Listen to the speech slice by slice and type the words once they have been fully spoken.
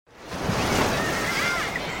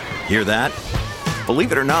Hear that?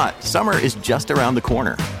 Believe it or not, summer is just around the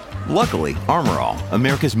corner. Luckily, Armor All,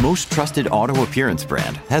 America's most trusted auto appearance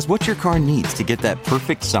brand, has what your car needs to get that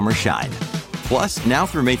perfect summer shine. Plus, now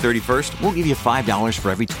through May 31st, we'll give you $5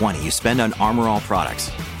 for every $20 you spend on Armor All products.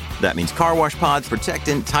 That means car wash pods,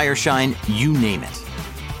 protectant, tire shine, you name it.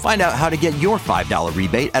 Find out how to get your $5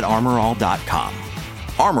 rebate at armorall.com.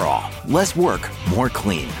 Armor All, less work, more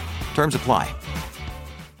clean. Terms apply.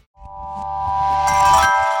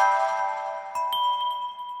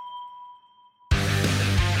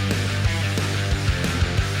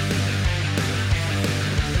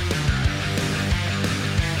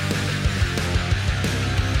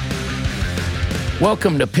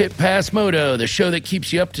 Welcome to Pit Pass Moto, the show that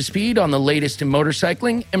keeps you up to speed on the latest in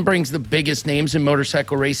motorcycling and brings the biggest names in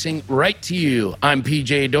motorcycle racing right to you. I'm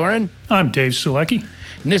PJ Doran. I'm Dave Sulecki.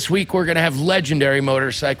 And this week we're going to have legendary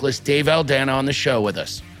motorcyclist Dave Aldana on the show with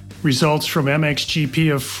us. Results from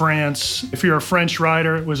MXGP of France. If you're a French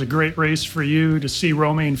rider, it was a great race for you to see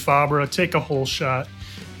Romain Fabre take a hole shot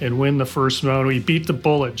and win the first moto. He beat the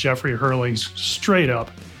bullet, Jeffrey Hurlings, straight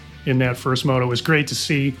up in that first moto. It was great to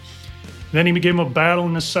see. Then he gave him a battle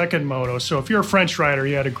in the second moto. So if you're a French rider,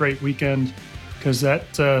 you had a great weekend because that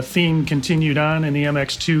theme continued on in the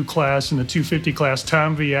MX2 class. In the 250 class,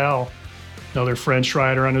 Tom Vial, another French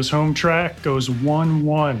rider on his home track, goes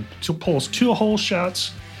 1-1, pulls two hole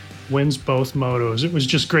shots, wins both motos. It was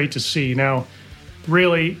just great to see. Now,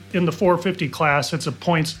 really, in the 450 class, it's a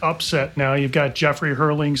points upset now. You've got Jeffrey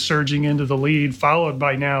Hurling surging into the lead, followed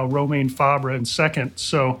by now Romain Fabre in second.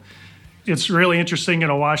 So it's really interesting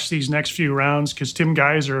to watch these next few rounds because Tim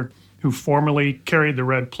Geiser, who formerly carried the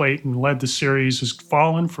red plate and led the series, has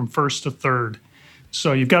fallen from first to third.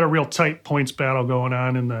 So you've got a real tight points battle going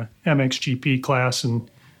on in the MXGP class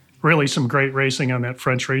and really some great racing on that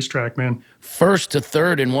French racetrack, man. First to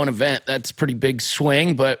third in one event, that's a pretty big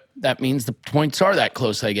swing, but that means the points are that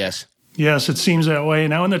close, I guess. Yes, it seems that way.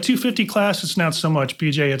 Now in the 250 class, it's not so much,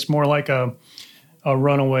 BJ. It's more like a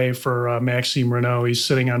runaway for Maxime Renault. He's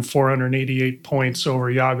sitting on 488 points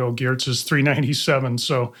over Jago Geertz's 397.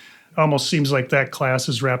 So almost seems like that class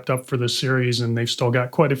is wrapped up for the series, and they've still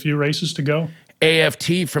got quite a few races to go.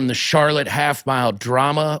 AFT from the Charlotte Half Mile,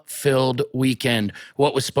 drama-filled weekend.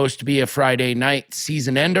 What was supposed to be a Friday night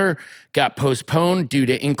season ender got postponed due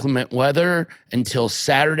to inclement weather until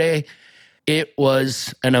Saturday. It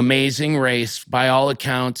was an amazing race by all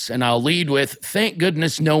accounts, and I'll lead with, thank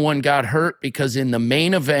goodness no one got hurt, because in the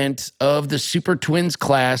main event of the Super Twins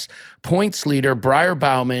class, points leader Briar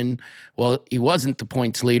Bauman, well, he wasn't the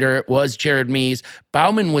points leader, it was Jared Mees.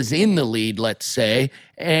 Bauman was in the lead, let's say,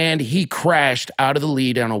 and he crashed out of the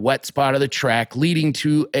lead on a wet spot of the track, leading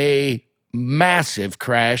to a massive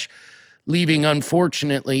crash, leaving,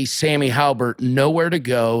 unfortunately, Sammy Halbert nowhere to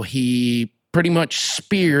go. He pretty much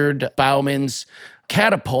speared Bauman's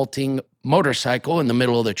catapulting motorcycle in the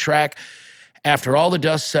middle of the track. After all the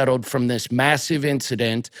dust settled from this massive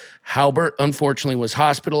incident, Halbert unfortunately was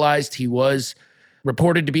hospitalized. He was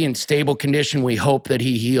reported to be in stable condition. We hope that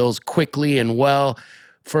he heals quickly and well.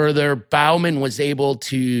 Further, Bauman was able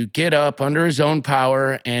to get up under his own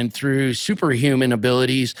power and through superhuman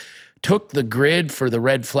abilities took the grid for the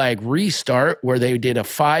red flag restart, where they did a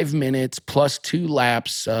 5 minutes plus 2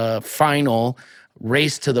 laps final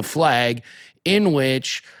race to the flag, in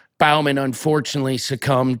which Bauman unfortunately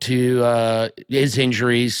succumbed to his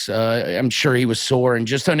injuries. I'm sure he was sore and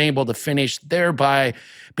just unable to finish, thereby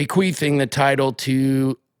bequeathing the title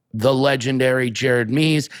to the legendary Jared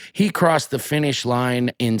Mees. He crossed the finish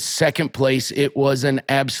line in second place. It was an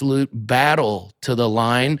absolute battle to the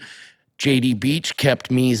line. J.D. Beach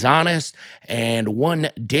kept Mees honest, and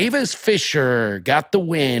one Davis Fisher got the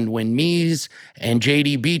win when Mees and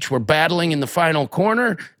J.D. Beach were battling in the final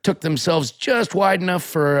corner, took themselves just wide enough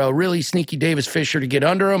for a really sneaky Davis Fisher to get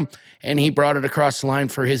under him, and he brought it across the line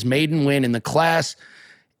for his maiden win in the class.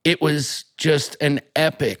 It was just an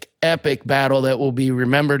epic battle that will be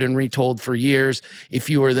remembered and retold for years. If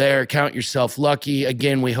you were there, count yourself lucky.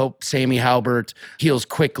 Again, we hope Sammy Halbert heals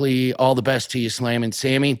quickly. All the best to you, Slam and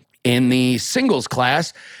Sammy. In the singles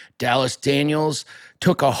class, Dallas Daniels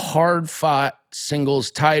took a hard-fought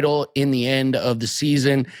singles title in the end of the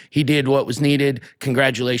season. He did what was needed.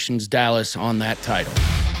 Congratulations, Dallas, on that title.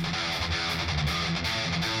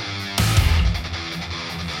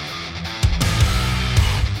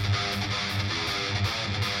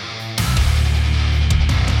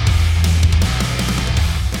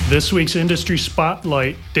 This week's Industry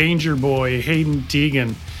Spotlight, Danger Boy, Hayden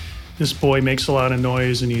Deegan. This boy makes a lot of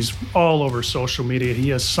noise, and he's all over social media. He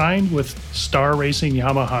has signed with Star Racing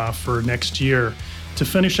Yamaha for next year to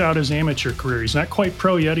finish out his amateur career. He's not quite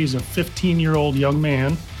pro yet. He's a 15-year-old young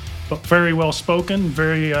man, but very well spoken,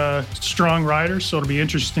 very strong rider. So it'll be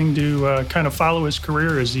interesting to kind of follow his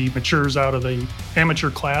career as he matures out of the amateur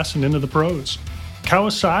class and into the pros.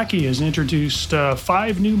 Kawasaki has introduced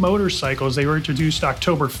 5 new motorcycles. They were introduced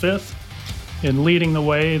October 5th. And leading the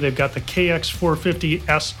way, they've got the KX450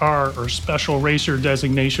 SR, or Special Racer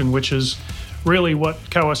designation, which is really what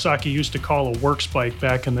Kawasaki used to call a works bike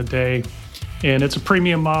back in the day. And it's a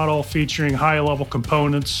premium model featuring high-level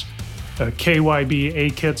components, a KYB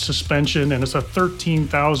A-kit suspension, and it's a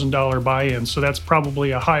 $13,000 buy-in. So that's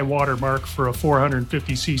probably a high watermark for a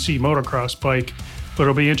 450cc motocross bike. But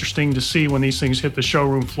it'll be interesting to see when these things hit the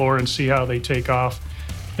showroom floor and see how they take off.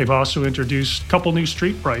 They've also introduced a couple new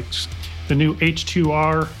street bikes. The new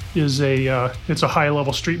H2R is it's a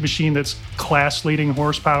high-level street machine that's class-leading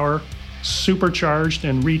horsepower, supercharged,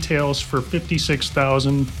 and retails for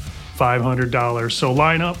 $56,500. So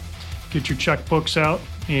line up, get your checkbooks out,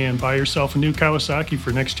 and buy yourself a new Kawasaki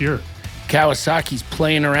for next year. Kawasaki's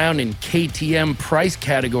playing around in KTM price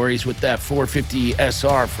categories with that 450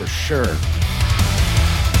 SR for sure.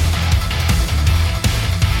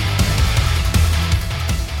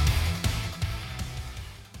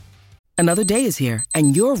 Another day is here,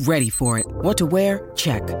 and you're ready for it. What to wear?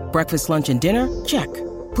 Check. Breakfast, lunch, and dinner? Check.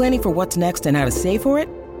 Planning for what's next and how to save for it?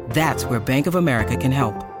 That's where Bank of America can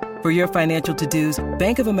help. For your financial to-dos,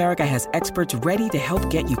 Bank of America has experts ready to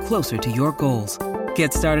help get you closer to your goals.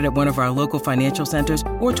 Get started at one of our local financial centers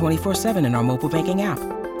or 24/7 in our mobile banking app.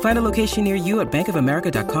 Find a location near you at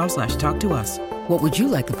bankofamerica.com/talktous. What would you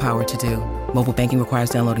like the power to do? Mobile banking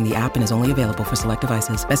requires downloading the app and is only available for select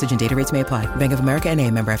devices. Message and data rates may apply. Bank of America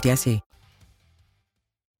N.A., member FDIC.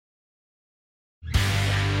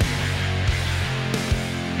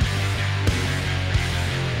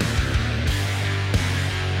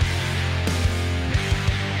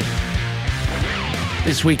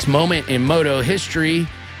 This week's moment in moto history: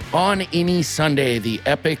 on any Sunday, the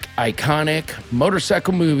epic, iconic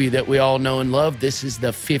motorcycle movie that we all know and love. This is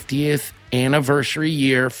the 50th anniversary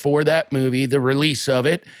year for that movie, the release of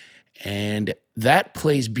it. And that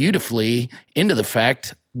plays beautifully into the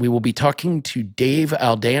fact we will be talking to Dave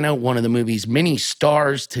Aldana, one of the movie's many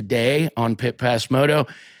stars, today on Pit Pass Moto.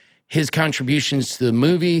 His contributions to the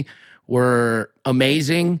movie were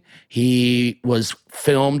amazing. He was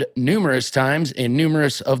filmed numerous times in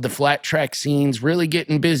numerous of the flat track scenes, really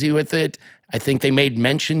getting busy with it. I think they made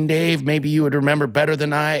mention, Dave, maybe you would remember better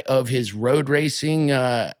than I, of his road racing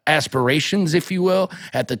aspirations, if you will.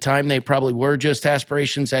 At the time, they probably were just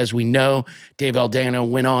aspirations. As we know, Dave Aldana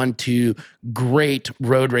went on to great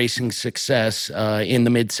road racing success in the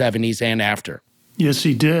mid-'70s and after. Yes,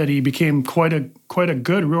 he did. He became quite a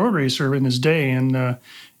good road racer in his day. And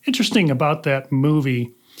interesting about that movie,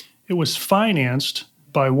 it was financed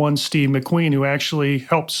by one Steve McQueen, who actually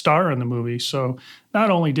helped star in the movie. So not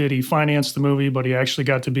only did he finance the movie, but he actually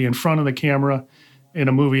got to be in front of the camera in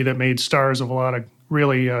a movie that made stars of a lot of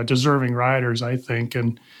really deserving riders, I think.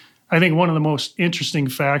 And I think one of the most interesting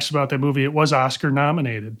facts about that movie, it was Oscar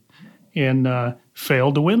nominated and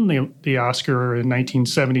failed to win the Oscar in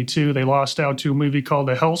 1972. They lost out to a movie called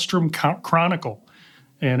The Hellstrom Chronicle.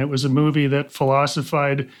 And it was a movie that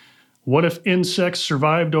philosophized, what if insects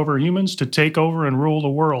survived over humans to take over and rule the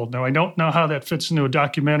world? Now, I don't know how that fits into a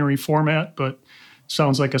documentary format, but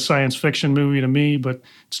sounds like a science fiction movie to me. But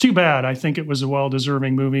it's too bad. I think it was a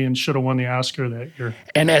well-deserving movie and should have won the Oscar that year.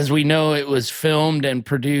 And as we know, it was filmed and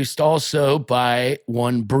produced also by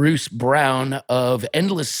one Bruce Brown of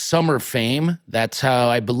Endless Summer fame. That's how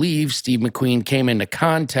I believe Steve McQueen came into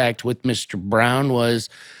contact with Mr. Brown, was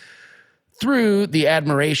through the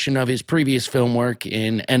admiration of his previous film work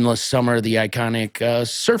in Endless Summer, the iconic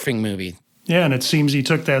surfing movie. Yeah, and it seems he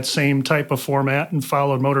took that same type of format and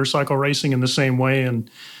followed motorcycle racing in the same way and,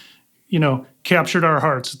 captured our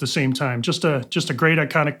hearts at the same time. Just a great,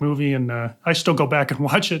 iconic movie, and I still go back and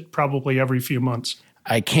watch it probably every few months.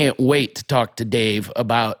 I can't wait to talk to Dave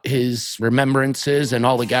about his remembrances and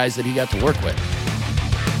all the guys that he got to work with.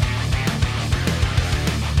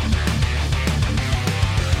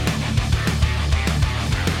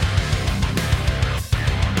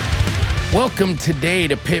 Welcome today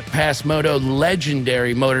to Pit Pass Moto,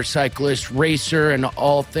 legendary motorcyclist, racer, and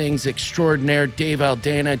all things extraordinaire, Dave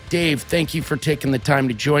Aldana. Dave, thank you for taking the time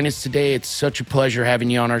to join us today. It's such a pleasure having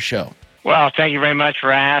you on our show. Well, thank you very much for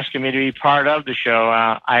asking me to be part of the show.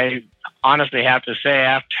 I honestly have to say,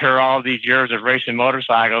 after all these years of racing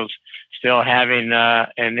motorcycles, still having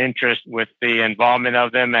an interest with the involvement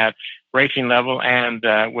of them at racing level and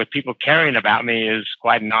with people caring about me is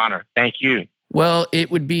quite an honor. Thank you. Well,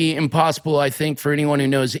 it would be impossible, I think, for anyone who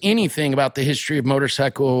knows anything about the history of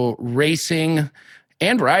motorcycle racing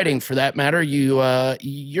and riding for that matter.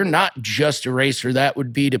 You're not just a racer. That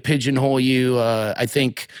would be to pigeonhole you. I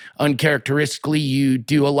think uncharacteristically, you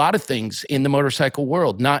do a lot of things in the motorcycle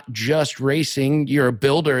world, not just racing. You're a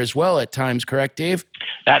builder as well at times, correct, Dave?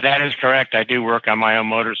 That is correct. I do work on my own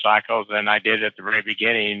motorcycles, and I did at the very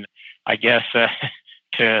beginning. I guess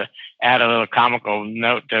to add a little comical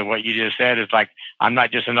note to what you just said, is like, I'm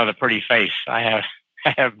not just another pretty face. I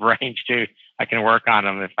have brains too. I can work on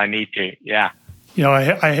them if I need to. Yeah. You know, I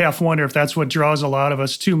half wonder if that's what draws a lot of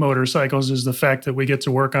us to motorcycles, is the fact that we get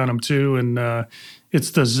to work on them too. And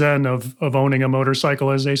it's the zen of owning a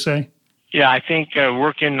motorcycle, as they say. Yeah, I think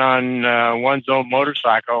working on one's own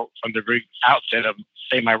motorcycle from the very outset of,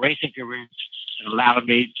 say, my racing career, allowed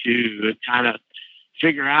me to kind of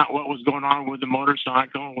figure out what was going on with the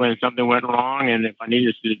motorcycle when something went wrong. And if I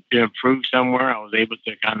needed to improve somewhere, I was able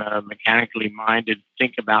to kind of mechanically minded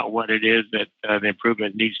think about what it is that the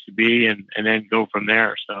improvement needs to be, and then go from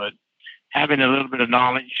there. So having a little bit of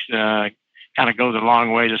knowledge kind of goes a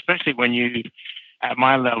long way, especially when you, at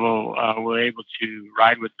my level, were able to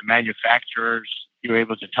ride with the manufacturers. You were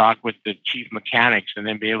able to talk with the chief mechanics and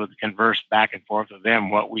then be able to converse back and forth with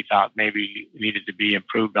them what we thought maybe needed to be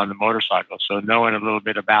improved on the motorcycle. So knowing a little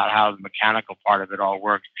bit about how the mechanical part of it all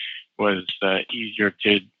worked was easier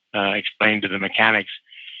to explain to the mechanics,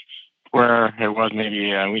 where it was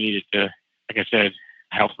maybe we needed to, like I said,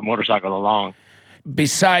 help the motorcycle along.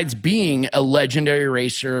 Besides being a legendary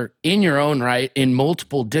racer in your own right, in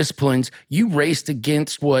multiple disciplines, you raced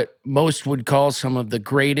against what most would call some of the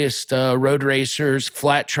greatest road racers,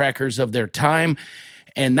 flat trackers of their time.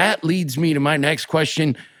 And that leads me to my next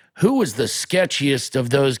question. Who was the sketchiest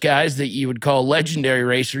of those guys that you would call legendary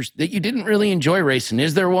racers that you didn't really enjoy racing?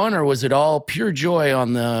 Is there one, or was it all pure joy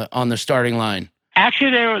on the starting line?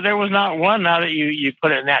 Actually, there was not one. Now that you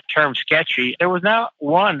put it in that term, sketchy, there was not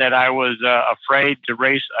one that I was afraid to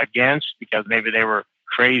race against because maybe they were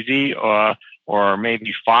crazy or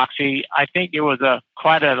maybe foxy. I think it was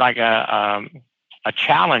quite a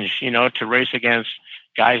challenge, to race against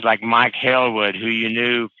guys like Mike Halewood, who you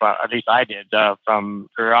knew, at least I did, from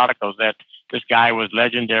periodicals, that this guy was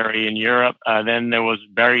legendary in Europe. Then there was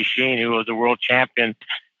Barry Sheen, who was a world champion,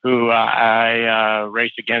 who I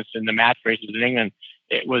raced against in the match races in England.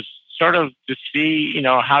 It was sort of to see,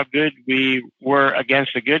 how good we were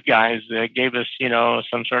against the good guys. That gave us,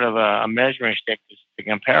 some sort of a measuring stick to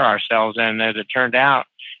compare ourselves. And as it turned out,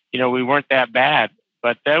 we weren't that bad.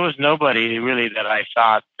 But there was nobody really that I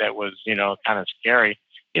thought that was, kind of scary.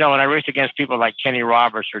 When I raced against people like Kenny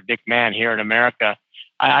Roberts or Dick Mann here in America,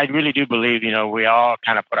 I really do believe, we all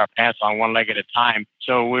kind of put our pants on one leg at a time.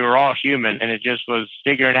 So we were all human, and it just was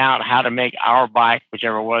figuring out how to make our bike,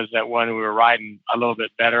 whichever was that one we were riding, a little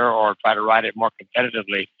bit better, or try to ride it more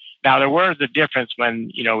competitively. Now, there was a difference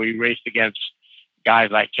when, we raced against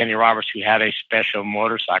guys like Kenny Roberts, who had a special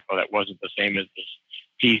motorcycle that wasn't the same as this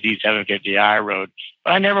PZ 750i rode.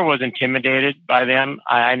 But I never was intimidated by them.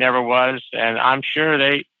 I never was. And I'm sure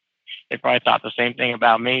they probably thought the same thing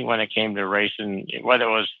about me when it came to racing, whether it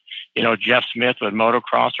was, Jeff Smith with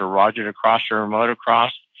motocross or Roger DeCrosser or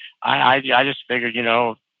motocross. I just figured,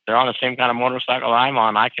 they're on the same kind of motorcycle I'm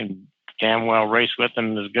on. I can damn well race with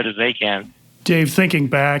them as good as they can. Dave, thinking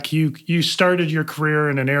back, you started your career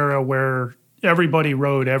in an era where everybody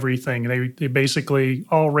rode everything. They basically,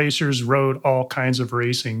 all racers rode all kinds of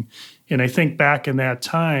racing. And I think back in that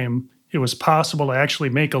time, it was possible to actually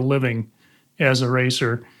make a living as a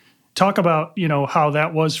racer. Talk about, how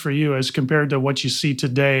that was for you as compared to what you see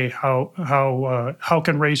today. How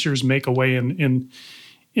can racers make a way and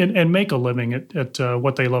make a living at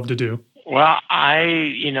what they love to do? Well,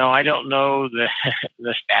 I don't know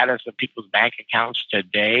the status of people's bank accounts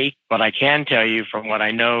today, but I can tell you from what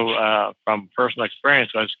I know from personal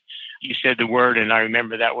experience was, you said the word, and I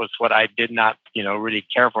remember that was what I did not, really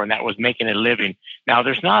care for, and that was making a living. Now,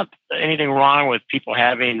 there's not anything wrong with people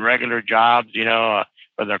having regular jobs,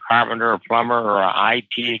 whether a carpenter or plumber or an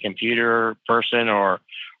IT computer person or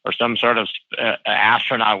some sort of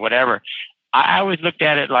astronaut, whatever. I always looked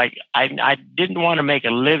at it like I didn't want to make a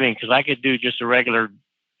living because I could do just a regular,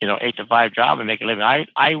 8 to 5 job and make a living.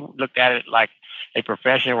 I looked at it like a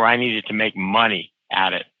profession where I needed to make money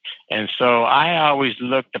at it. And so I always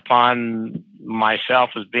looked upon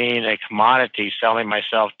myself as being a commodity, selling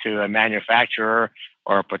myself to a manufacturer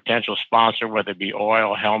or a potential sponsor, whether it be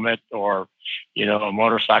oil, helmet, or, a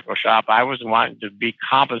motorcycle shop. I was wanting to be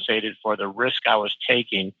compensated for the risk I was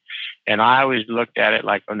taking. And I always looked at it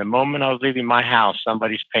like from the moment I was leaving my house,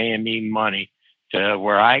 somebody's paying me money to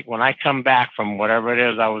where when I come back from whatever it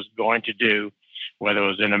is I was going to do, whether it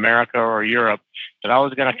was in America or Europe, that I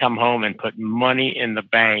was going to come home and put money in the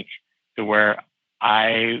bank to where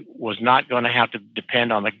I was not going to have to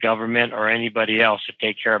depend on the government or anybody else to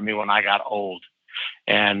take care of me when I got old.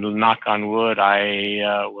 And knock on wood,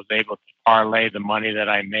 I was able to parlay the money that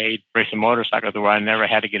I made racing motorcycles where I never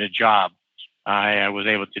had to get a job. I was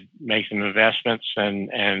able to make some investments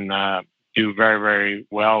and do very, very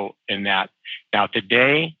well in that. Now,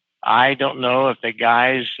 today, I don't know if the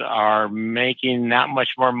guys are making that much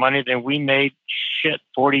more money than we made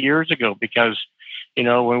 40 years ago, because,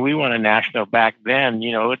 when we won a national back then,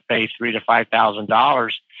 it would pay $3,000 to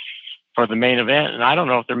 $5,000 for the main event. And I don't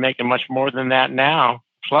know if they're making much more than that now.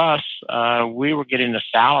 Plus, we were getting a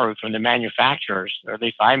salary from the manufacturers, or at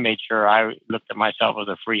least I made sure I looked at myself as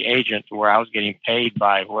a free agent to where I was getting paid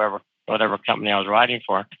by whatever company I was riding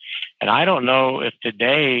for. And I don't know if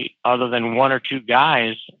today, other than one or two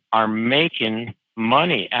guys, are making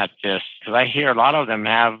money at this, because I hear a lot of them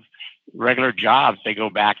have regular jobs they go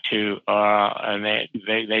back to, and I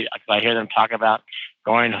hear them talk about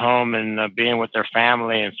going home and being with their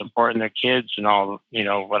family and supporting their kids and all,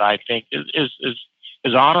 what I think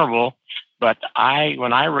is honorable. But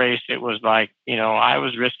when I raced, it was like, I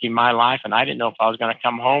was risking my life, and I didn't know if I was going to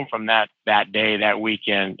come home from that day, that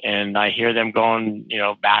weekend. And I hear them going,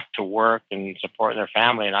 back to work and supporting their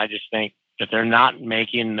family. And I just think that they're not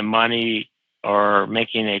making the money or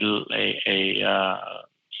making a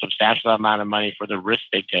substantial amount of money for the risk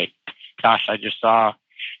they take. Gosh, I just saw,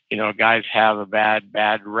 guys have a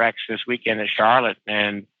bad wrecks this weekend at Charlotte.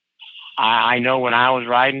 And I know when I was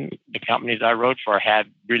riding, the companies I rode for had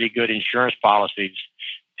really good insurance policies.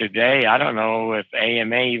 Today, I don't know if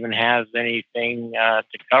AMA even has anything to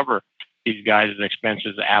cover these guys'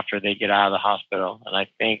 expenses after they get out of the hospital. And I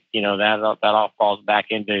think, that all falls back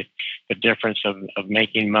into the difference of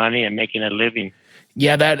making money and making a living.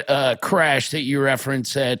 Yeah, that crash that you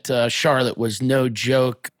referenced at Charlotte was no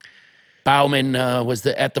joke. Bauman was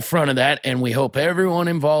at the front of that, and we hope everyone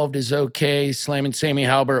involved is okay. Slamming Sammy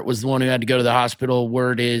Halbert was the one who had to go to the hospital.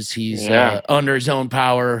 Word is he's under his own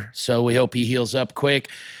power, so we hope he heals up quick.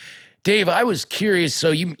 Dave, I was curious. So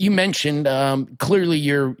you mentioned clearly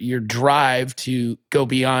your drive to go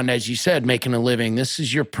beyond, as you said, making a living. This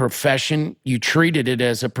is your profession. You treated it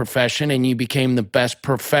as a profession, and you became the best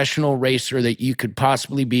professional racer that you could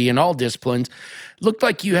possibly be in all disciplines. Looked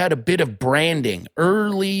like you had a bit of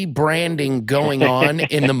early branding going on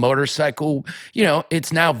in the motorcycle.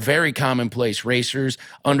 It's now very commonplace. Racers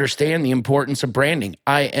understand the importance of branding.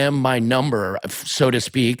 I am my number, so to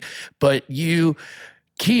speak. But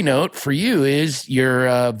keynote for you is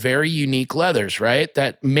your very unique leathers, right?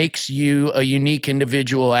 That makes you a unique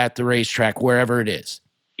individual at the racetrack, wherever it is.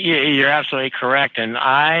 Yeah, you're absolutely correct. And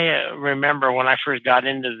I remember when I first got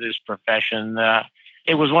into this profession,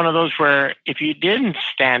 it was one of those where if you didn't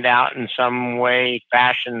stand out in some way,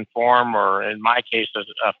 fashion, form, or in my case,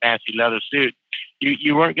 a fancy leather suit,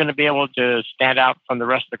 you weren't going to be able to stand out from the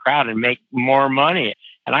rest of the crowd and make more money.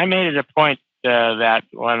 And I made it a point that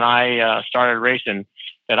when I started racing,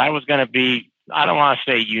 that I was going to be, I don't want to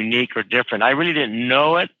say unique or different. I really didn't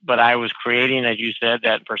know it, but I was creating, as you said,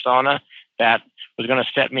 that persona that was going to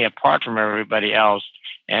set me apart from everybody else.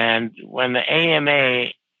 And when the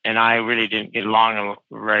AMA and I really didn't get along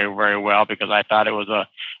very, very well, because I thought it was a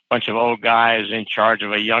bunch of old guys in charge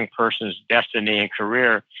of a young person's destiny and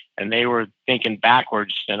career, and they were thinking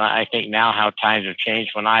backwards. And I think now how times have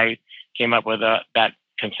changed. When I came up with that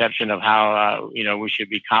conception of how we should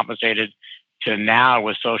be compensated, to now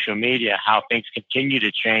with social media, how things continue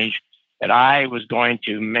to change, that I was going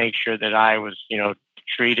to make sure that I was,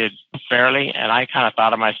 treated fairly. And I kind of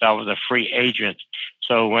thought of myself as a free agent.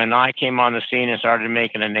 So when I came on the scene and started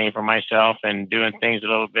making a name for myself and doing things a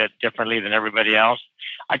little bit differently than everybody else,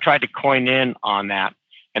 I tried to coin in on that.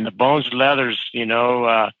 And the Bones Leathers,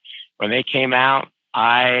 when they came out,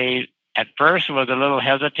 I at first was a little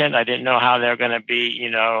hesitant. I didn't know how they're going to be,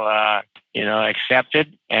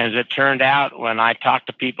 accepted. And as it turned out, when I talked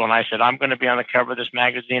to people and I said, I'm going to be on the cover of this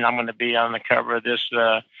magazine, I'm going to be on the cover of this,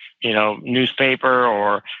 newspaper,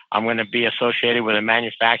 or I'm going to be associated with a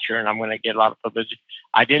manufacturer and I'm going to get a lot of publicity,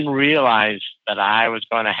 I didn't realize that I was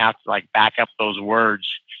going to have to back up those words.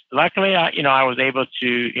 Luckily, I was able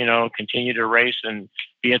to, continue to race and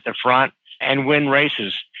be at the front and win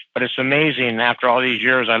races. But it's amazing, after all these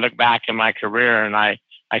years, I look back in my career and I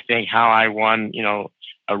think how I won,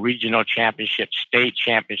 a regional championship, state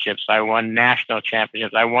championships. I won national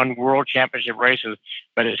championships. I won world championship races.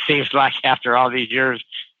 But it seems like after all these years,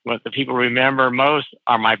 what the people remember most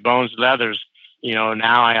are my Bones Leathers.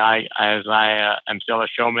 Now I am still a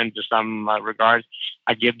showman to some regards.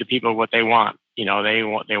 I give the people what they want. They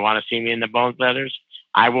want to see me in the Bones Leathers.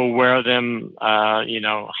 I will wear them,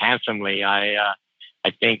 handsomely.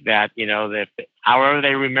 I think that, that however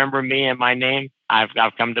they remember me and my name, I've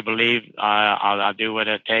come to believe I'll do what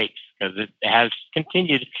it takes, because it has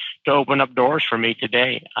continued to open up doors for me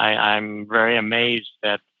today. I'm very amazed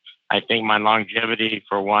that I think my longevity,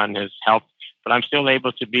 for one, has helped, but I'm still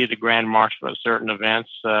able to be the grand marshal at certain events.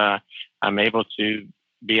 I'm able to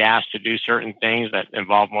be asked to do certain things that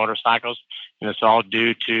involve motorcycles, and it's all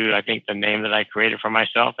due to, I think, the name that I created for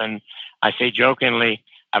myself. And I say jokingly,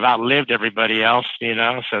 I've outlived everybody else,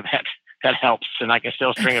 so that helps, and I can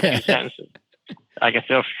still string a few sentences. I can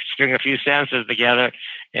still string a few sentences together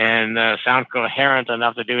and sound coherent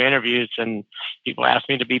enough to do interviews, and people ask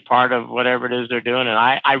me to be part of whatever it is they're doing, and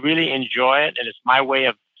I really enjoy it, and it's my way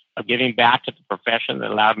of giving back to the profession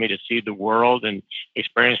that allowed me to see the world and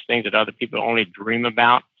experience things that other people only dream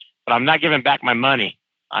about. But I'm not giving back my money.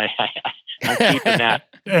 I'm keeping that.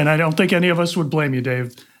 And I don't think any of us would blame you,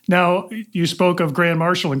 Dave. Now, you spoke of Grand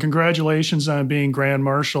Marshal, and congratulations on being Grand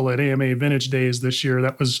Marshal at AMA Vintage Days this year.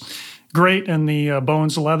 That was great, and the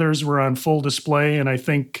Bones Leathers were on full display, and I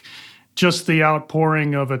think just the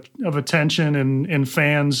outpouring of attention and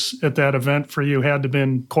fans at that event for you had to have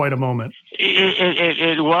been quite a moment.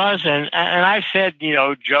 It was, and I've said,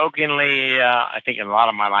 jokingly, I think in a lot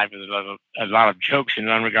of my life is a lot of jokes in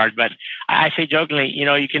one regard, but I say jokingly,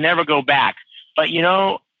 you can never go back. But,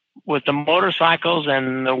 with the motorcycles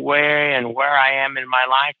and the way and where I am in my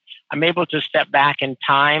life, I'm able to step back in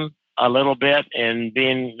time a little bit in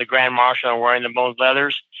being the Grand Marshal and wearing the Bones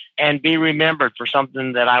Leathers, and be remembered for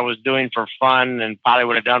something that I was doing for fun and probably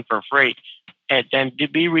would have done for free. And then to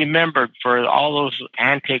be remembered for all those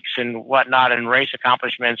antics and whatnot and race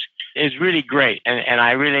accomplishments is really great. And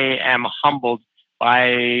I really am humbled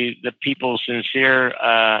by the people's sincere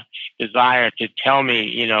desire to tell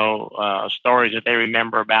me, stories that they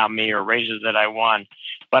remember about me or races that I won.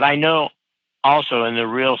 But I know also, in the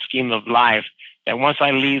real scheme of life, that once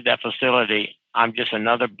I leave that facility, I'm just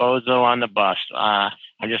another bozo on the bus.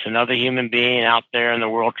 I'm just another human being out there in the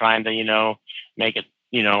world trying to, make it,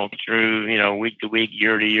 through, week to week,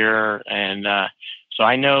 year to year. And so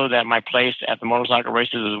I know that my place at the motorcycle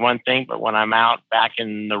races is one thing, but when I'm out back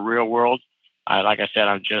in the real world, like I said,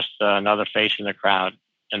 I'm just another face in the crowd,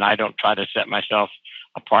 and I don't try to set myself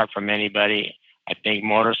apart from anybody. I think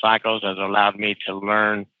motorcycles has allowed me to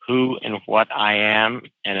learn who and what I am,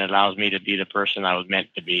 and it allows me to be the person I was meant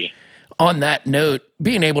to be. On that note,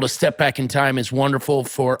 being able to step back in time is wonderful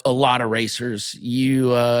for a lot of racers.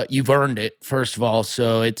 You've earned it, first of all,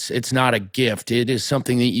 so it's not a gift. It is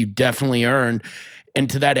something that you definitely earned. And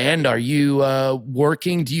to that end, are you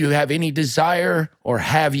working? Do you have any desire, or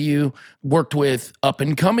have you worked with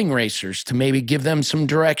up-and-coming racers to maybe give them some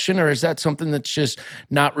direction, or is that something that's just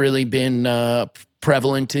not really been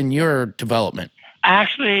prevalent in your development?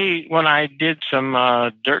 Actually, when I did some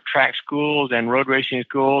dirt track schools and road racing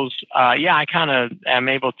schools, I kind of am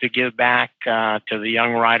able to give back to the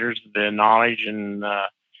young riders the knowledge and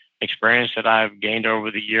experience that I've gained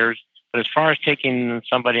over the years. But as far as taking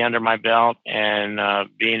somebody under my belt and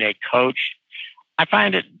being a coach, I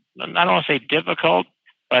find it, I don't want to say difficult,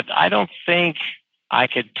 but I don't think I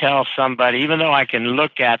could tell somebody, even though I can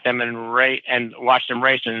look at them and watch them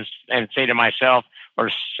race and say to myself, or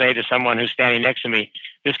say to someone who's standing next to me,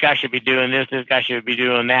 this guy should be doing this guy should be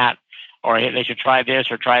doing that, or they should try this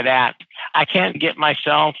or try that. I can't get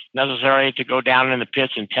myself necessarily to go down in the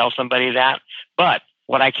pits and tell somebody that. But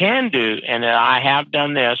what I can do, and I have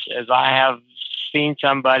done this, is I have seen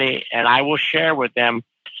somebody and I will share with them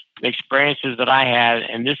the experiences that I had,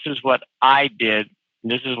 and this is what I did,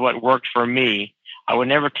 and this is what worked for me. I would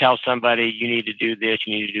never tell somebody, you need to do this,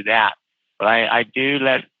 you need to do that. But I do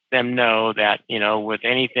let them know that, with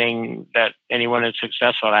anything that anyone is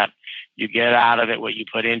successful at, you get out of it what you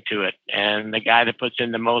put into it. And the guy that puts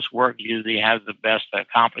in the most work usually has the best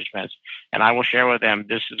accomplishments. And I will share with them,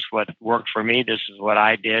 this is what worked for me, this is what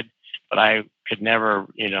I did. But I could never,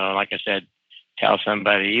 like I said, tell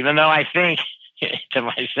somebody, even though I think to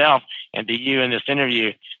myself and to you in this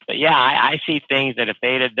interview, that I see things that if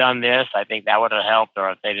they'd have done this, I think that would have helped,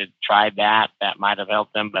 or if they'd have tried that might have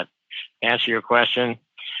helped them. But to answer your question,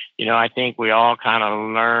 I think we all kind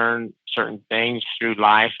of learn certain things through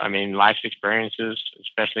life. I mean, life's experiences,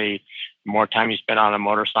 especially the more time you spend on a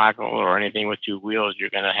motorcycle or anything with two wheels,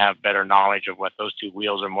 you're going to have better knowledge of what those two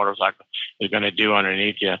wheels or motorcycle is going to do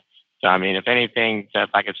underneath you. So, I mean, if anything that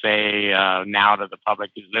I could say now to the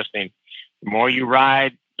public who's listening, the more you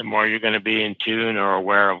ride, the more you're going to be in tune or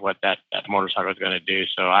aware of what that motorcycle is going to do.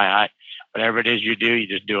 So whatever it is you do, you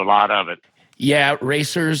just do a lot of it. Yeah,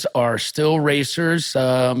 racers are still racers.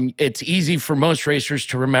 It's easy for most racers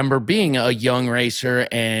to remember being a young racer,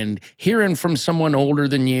 and hearing from someone older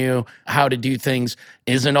than you how to do things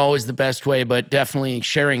isn't always the best way, but definitely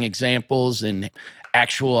sharing examples and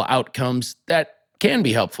actual outcomes that can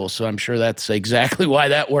be helpful. So I'm sure that's exactly why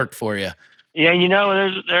that worked for you. Yeah,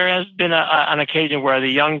 there has been an occasion where the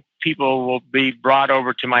young people will be brought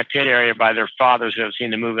over to my pit area by their fathers who have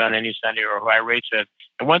seen the movie on any Sunday or who I race with.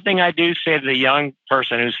 And one thing I do say to the young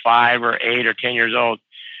person who's 5 or 8 or 10 years old,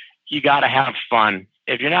 you got to have fun.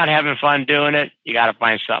 If you're not having fun doing it, you got to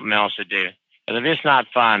find something else to do. Because if it's not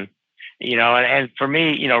fun, and for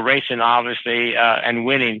me, racing obviously and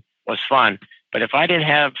winning was fun. But if I didn't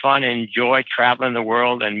have fun and enjoy traveling the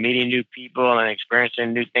world and meeting new people and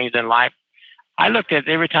experiencing new things in life, I looked at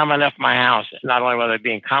every time I left my house, not only was I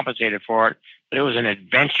being compensated for it, but it was an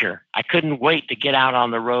adventure. I couldn't wait to get out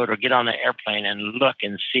on the road or get on the airplane and look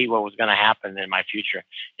and see what was going to happen in my future.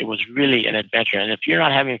 It was really an adventure. And if you're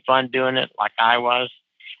not having fun doing it like I was,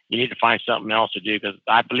 you need to find something else to do, because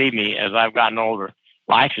believe me, as I've gotten older,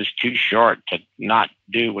 life is too short to not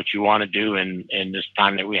do what you want to do in this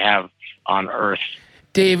time that we have on Earth.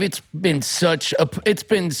 Dave, it's been such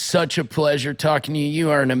a pleasure talking to you. You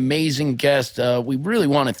are an amazing guest. We really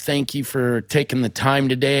want to thank you for taking the time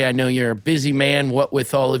today. I know you're a busy man, what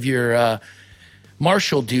with all of your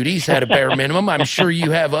marshal duties at a bare minimum. I'm sure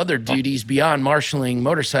you have other duties beyond marshaling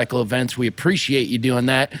motorcycle events. We appreciate you doing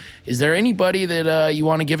that. Is there anybody that you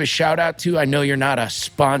want to give a shout out to? I know you're not a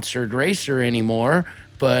sponsored racer anymore,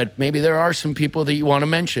 but maybe there are some people that you want to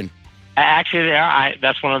mention. Actually,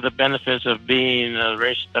 that's one of the benefits of being the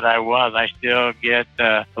racer that I was. I still get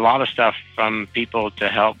a lot of stuff from people to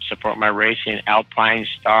help support my racing. Alpine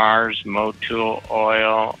Stars, Motul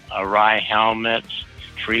Oil, Arai helmets,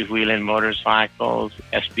 freewheeling motorcycles,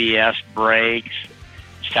 SBS brakes,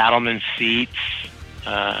 Saddleman seats,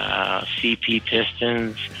 CP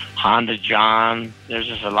pistons, Honda John. There's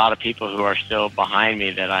just a lot of people who are still behind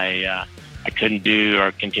me that I couldn't do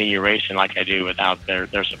or continue racing like I do without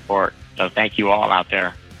their support. So thank you all out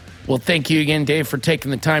there. Well, thank you again, Dave, for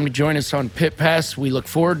taking the time to join us on Pit Pass. We look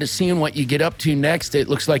forward to seeing what you get up to next. It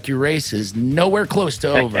looks like your race is nowhere close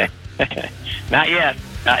to over. Not yet.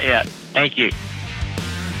 Thank you.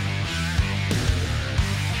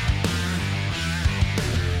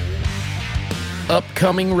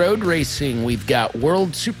 Upcoming road racing, we've got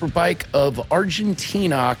World Superbike of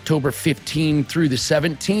Argentina, October 15 through the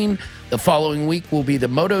 17. The following week will be the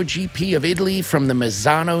MotoGP of Italy from the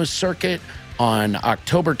Misano circuit on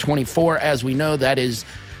October 24. As we know, that is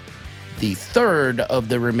the third of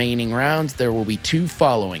the remaining rounds. There will be 2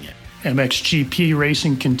 following it. MXGP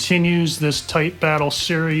racing continues this tight battle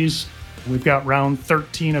series. We've got round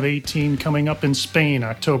 13 of 18 coming up in Spain,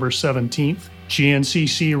 October 17th.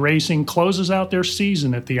 GNCC Racing closes out their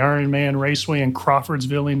season at the Ironman Raceway in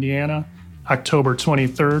Crawfordsville, Indiana, October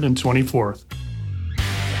 23rd and 24th.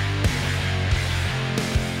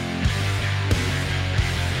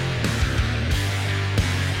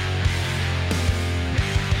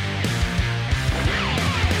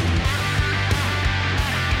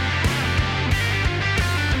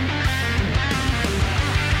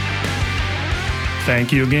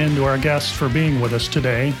 Thank you again to our guests for being with us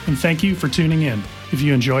today, and thank you for tuning in. If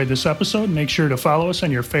you enjoyed this episode, make sure to follow us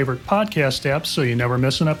on your favorite podcast apps so you never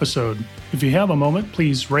miss an episode. If you have a moment,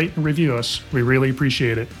 please rate and review us. We really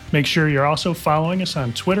appreciate it. Make sure you're also following us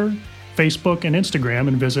on Twitter, Facebook, and Instagram,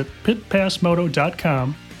 and visit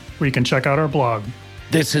pitpassmoto.com where you can check out our blog.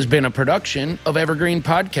 This has been a production of Evergreen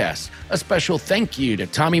Podcasts. A special thank you to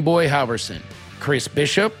Tommy Boy Halverson, Chris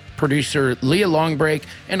Bishop, producer Leah Longbreak,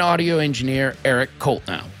 and audio engineer Eric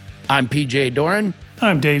Coltnow. I'm PJ Doran.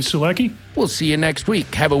 I'm Dave Sulecki. We'll see you next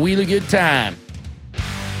week. Have a really good time.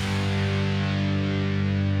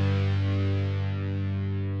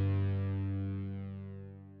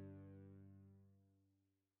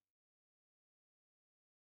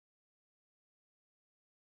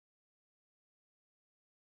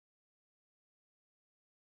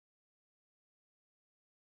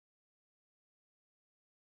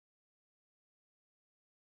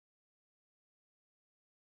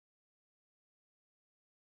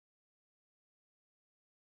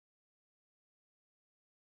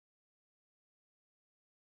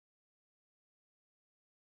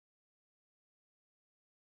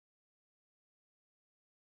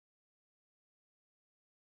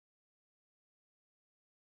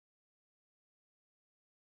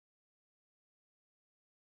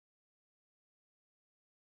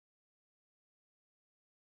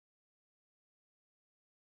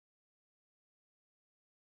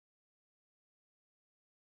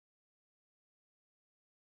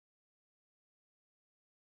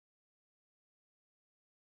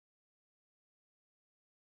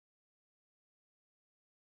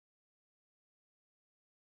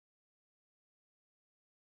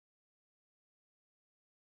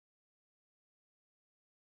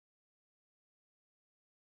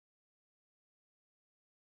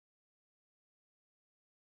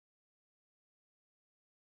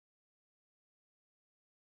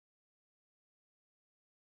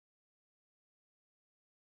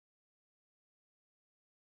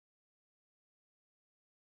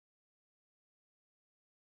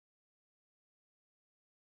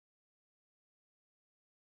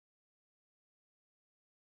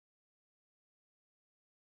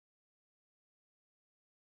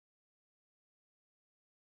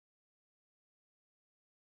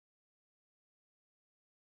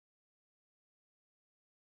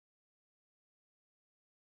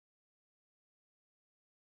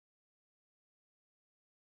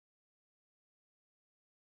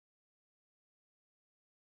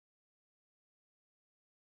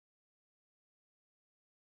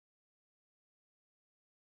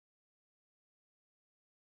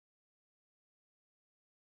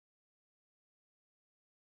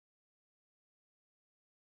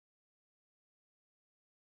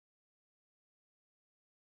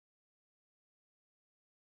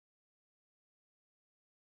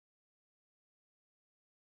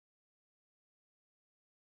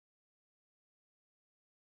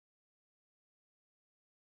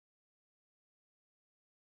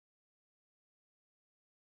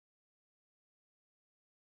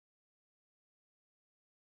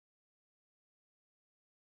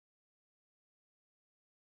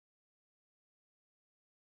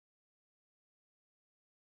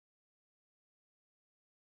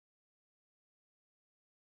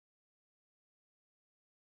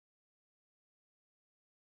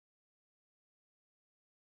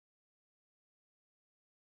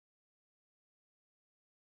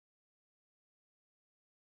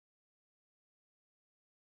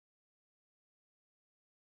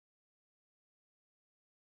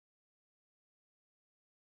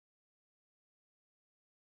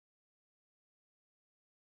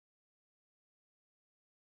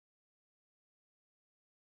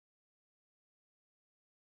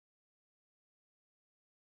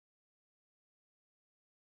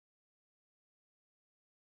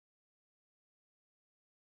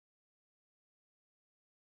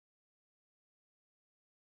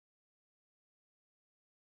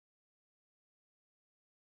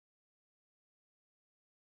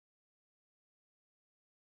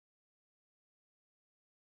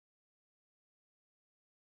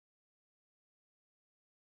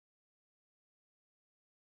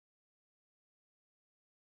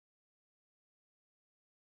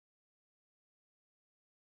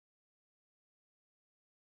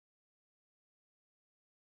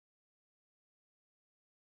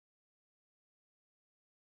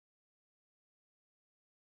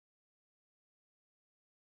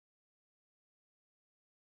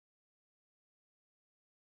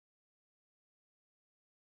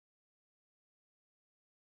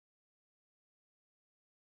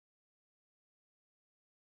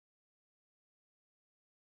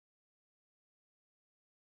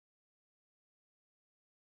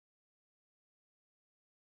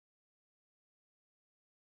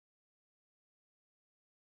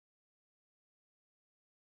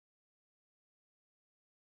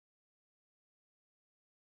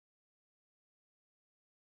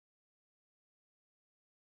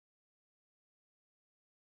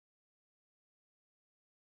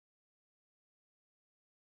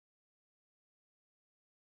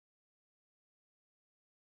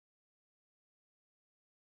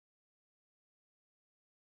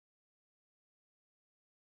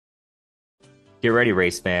 Get ready,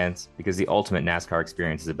 race fans, because the ultimate NASCAR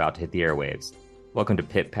experience is about to hit the airwaves. Welcome to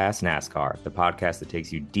Pit Pass NASCAR, the podcast that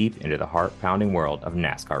takes you deep into the heart-pounding world of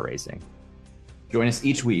NASCAR racing. Join us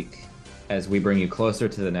each week as we bring you closer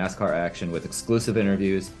to the NASCAR action with exclusive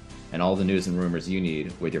interviews and all the news and rumors you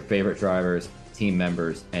need with your favorite drivers, team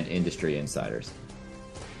members, and industry insiders.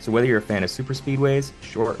 So whether you're a fan of super speedways,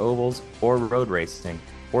 short ovals, or road racing,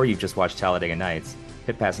 or you've just watched Talladega Nights,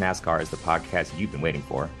 Pit Pass NASCAR is the podcast you've been waiting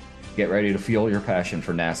for. Get ready to fuel your passion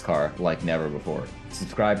for NASCAR like never before.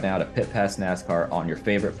 Subscribe now to Pit Pass NASCAR on your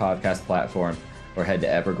favorite podcast platform or head to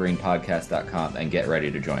evergreenpodcast.com and get ready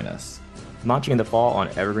to join us. Launching in the fall on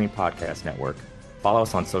Evergreen Podcast Network. Follow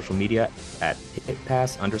us on social media at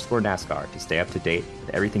pitpass_NASCAR to stay up to date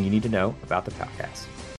with everything you need to know about the podcast.